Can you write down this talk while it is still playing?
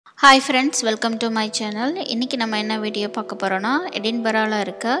Hi friends, welcome to my channel. இன்னைக்கு நம்ம என்ன வீடியோ பார்க்க போறோம்னா எடின்பரால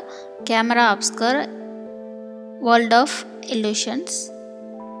இருக்க camera Obscura World of Illusions.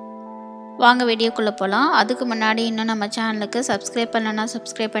 வாங்க வீடியோக்குள்ள போலாம். அதுக்கு முன்னாடி இன்னும் நம்ம சேனலுக்கு subscribe பண்ணலனா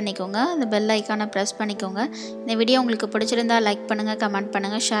subscribe பண்ணிக்கோங்க. அந்த bell ஐகானை press பண்ணிக்கோங்க. இந்த வீடியோ உங்களுக்கு பிடிச்சிருந்தா லைக் பண்ணுங்க, கமெண்ட்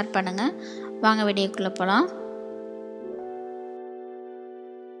பண்ணுங்க, ஷேர் பண்ணுங்க. வாங்க வீடியோக்குள்ள போலாம்.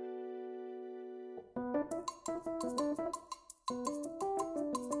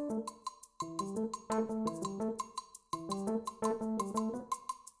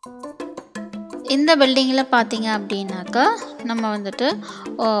 இந்த பில்டிங்ல பாத்தீங்க அப்படினாக்கா நம்ம வந்துட்டு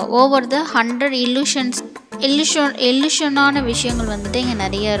ஓவர் தி 100 illusionஆன விஷயங்கள் வந்துட்டு இங்க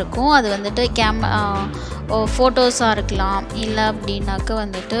நிறைய இருக்கும். அது வந்துட்டு போட்டோஸா இருக்கலாம், இல்ல அப்படினாக்க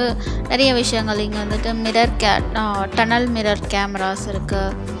வந்துட்டு நிறைய விஷயங்கள் இங்க வந்துட்டு டனல் மிரர் கேமராஸ் இருக்கு.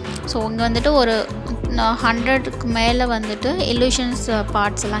 ஸோ இங்க வந்துட்டு ஒரு 100க்கு மேல வந்துட்டு illusions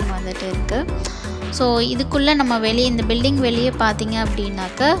பார்ட்ஸ் எல்லாம் இங்க வந்துட்டு இருக்கு. ஸோ இதுக்குள்ளே நம்ம இந்த பில்டிங் வெளியே பார்த்தீங்க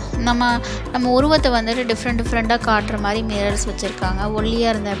அப்படின்னாக்க நம்ம உருவத்தை வந்துட்டு டிஃப்ரெண்ட்டாக காட்டுற மாதிரி மிரர்ஸ் வச்சுருக்காங்க.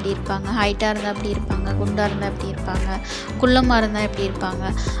 ஒல்லியாக இருந்தால் எப்படி இருப்பாங்க, ஹைட்டாக இருந்தால் எப்படி இருப்பாங்க, குண்டாக இருந்தால் எப்படி இருப்பாங்க, குள்ளமாக இருந்தால் எப்படி இருப்பாங்க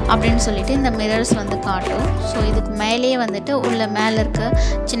அப்படின்னு சொல்லிட்டு இந்த மிரர்ஸ் வந்து காட்டும். ஸோ இதுக்கு மேலேயே வந்துட்டு மேலே இருக்க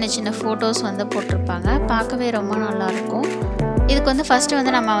சின்ன சின்ன ஃபோட்டோஸ் வந்து போட்டிருப்பாங்க. பார்க்கவே ரொம்ப நல்லாயிருக்கும். இதுக்கு வந்து ஃபஸ்ட்டு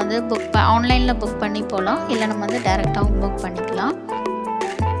வந்து நம்ம வந்து ஆன்லைனில் புக் பண்ணி போகலாம், இல்லை நம்ம வந்து டைரெக்டாகவும் புக் பண்ணிக்கலாம்.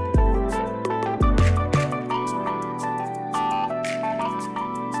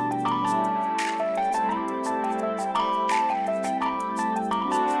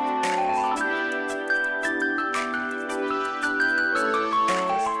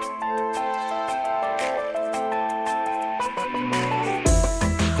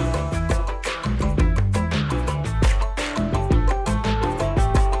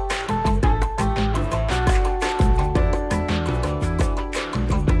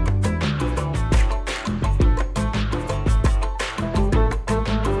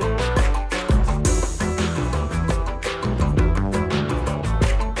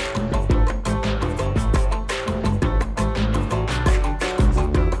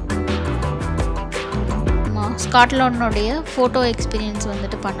 ஸ்காட்லாண்டோடைய ஃபோட்டோ எக்ஸ்பீரியன்ஸ்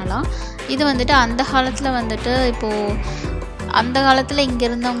வந்துட்டு பண்ணலாம். இது வந்துட்டு அந்த காலத்தில் வந்துட்டு அந்த காலத்தில் இங்கே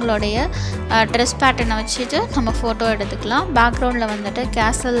இருந்தவங்களுடைய ட்ரெஸ் பேட்டர்னை வச்சுட்டு நம்ம ஃபோட்டோ எடுத்துக்கலாம். பேக்ரவுண்டில் வந்துட்டு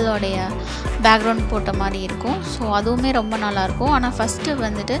கேசலோடைய பேக்ரவுண்ட் போட்ட மாதிரி இருக்கும். ஸோ அதுவுமே ரொம்ப நல்லாயிருக்கும். ஆனால் ஃபஸ்ட்டு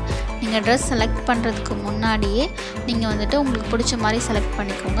வந்துட்டு நீங்கள் ட்ரெஸ் செலக்ட் பண்ணுறதுக்கு முன்னாடியே நீங்கள் வந்துட்டு உங்களுக்கு பிடிச்ச மாதிரி செலக்ட்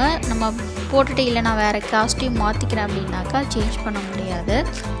பண்ணிக்கோங்க. நம்ம போட்டுட்டு இல்லை நான் வேறு காஸ்ட்யூம் மாற்றிக்கிறேன் அப்படின்னாக்கா சேஞ்ச் பண்ண முடியாது.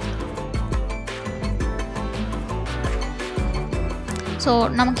 ஸோ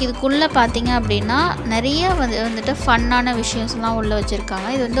நமக்கு இதுக்குள்ளே பார்த்தீங்க அப்படின்னா நிறைய வந்துட்டு ஃபன்னான விஷயம்ஸ்லாம் உள்ளே வச்சுருக்காங்க.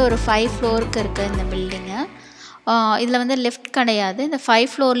 இது வந்து ஒரு 5 ஃப்ளோருக்கு இருக்குது இந்த பில்டிங்கு. இதில் வந்து லிஃப்ட் கிடையாது. இந்த 5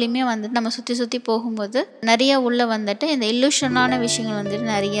 ஃப்ளோர்லேயுமே வந்துட்டு நம்ம சுற்றி போகும்போது நிறைய உள்ளே வந்துட்டு இந்த இல்லூஷனான விஷயங்கள் வந்துட்டு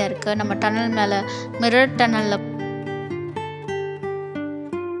நிறைய இருக்குது. நம்ம டனல் மேலே mirror டனலில்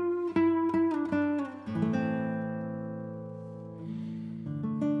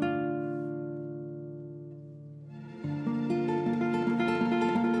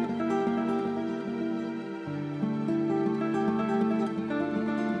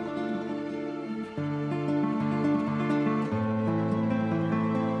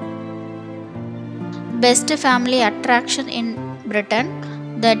Best family attraction in Britain,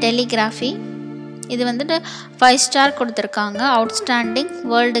 the telegraphy. இது வந்துட்டு 5 ஸ்டார் கொடுத்துருக்காங்க. Outstanding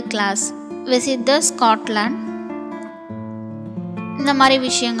world class, visit the Scotland. இந்த மாதிரி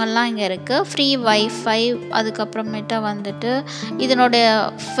விஷயங்கள்லாம் இங்கே இருக்குது. Free wifi. அதுக்கப்புறமேட்டா வந்துட்டு இதனுடைய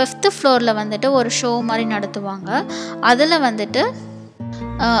 5th ஃப்ளோரில் வந்துட்டு ஒரு ஷோ மாதிரி நடத்துவாங்க. அதில் வந்துட்டு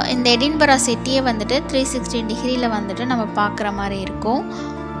இந்த எடின்பரா சிட்டியை வந்துட்டு 360 டிகிரியில் வந்துட்டு நம்ம பார்க்குற மாதிரி இருக்கும்.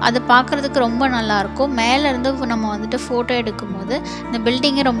 அது பார்க்குறதுக்கு ரொம்ப நல்லாயிருக்கும். மேலேருந்து நம்ம வந்துட்டு ஃபோட்டோ எடுக்கும்போது இந்த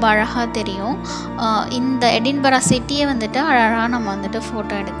பில்டிங்கே ரொம்ப அழகாக தெரியும். இந்த எடின்பரா சிட்டியை வந்துட்டு அழகாக நம்ம வந்துட்டு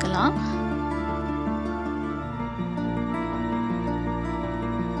ஃபோட்டோ எடுக்கலாம்.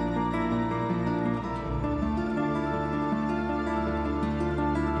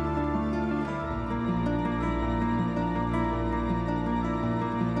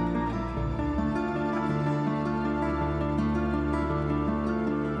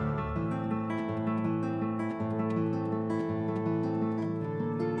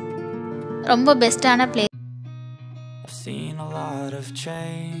 ரொம்ப பெஸ்டான place. I've seen a lot of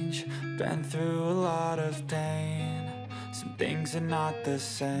change, been through a lot of pain. Some things are not the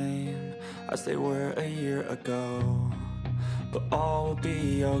same as they were a year ago, but all will be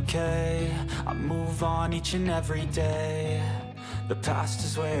okay. I move on each and every day. The past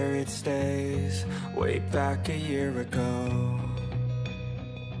is where it stays, way back a year ago.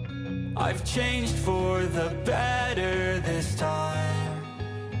 I've changed for the better this time.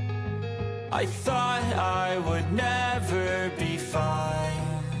 I thought I would never be fine.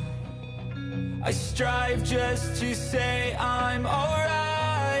 I strive just to say I'm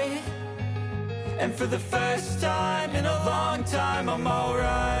alright, and for the first time in a long time I'm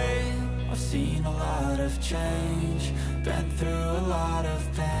alright. I've seen a lot of change, been through a lot of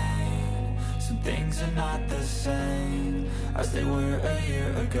pain. Some things are not the same as they were a year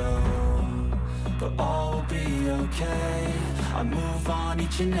ago, but all will be okay. I move on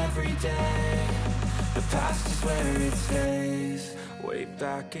each and every day. The past is where it stays, way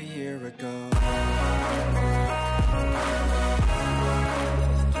back a year ago.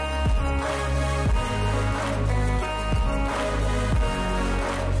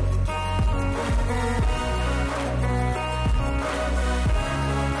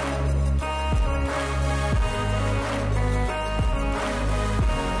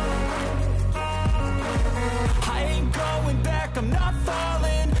 I'm not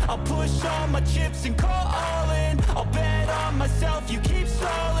falling, I'll push all my chips and call all in. I'll bet on myself, you keep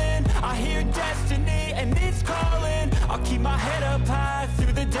stalling. I hear destiny and it's calling. I'll keep my head up high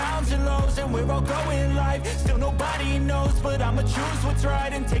through the downs and lows, and where I'll go in life, still nobody knows. But I'ma choose what's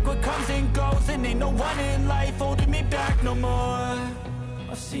right and take what comes and goes, and ain't no one in life holding me back no more.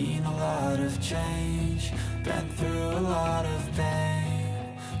 I've seen a lot of change, been through a lot of pain.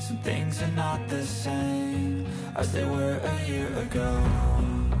 Some things are not the same as they were a year ago,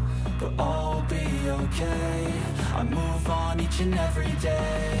 but all will be okay. I move on each and every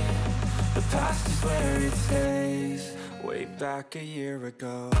day. The past is where it stays, way back a year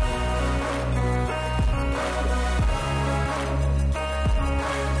ago.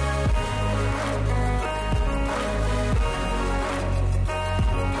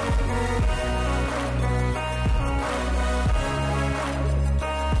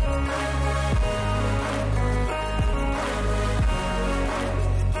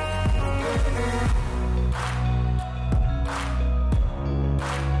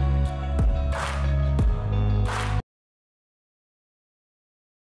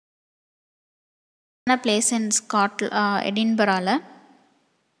 Place இன் எடின்பரால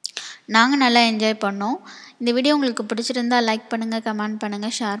நாங்கள் நல்லா enjoy பண்ணோம். இந்த video உங்களுக்கு பிடிச்சிருந்தா like பண்ணுங்கள், comment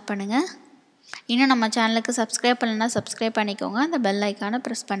பண்ணுங்கள், share பண்ணுங்கள். இன்னும் நம்ம சேனலுக்கு சப்ஸ்கிரைப் பண்ணலைன்னா சப்ஸ்கிரைப் பண்ணிக்கோங்க. அந்த பெல் ஐக்கானை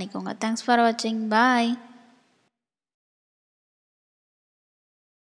ப்ரெஸ் பண்ணிக்கோங்க. தேங்க்ஸ் ஃபார் வாட்சிங். பாய்.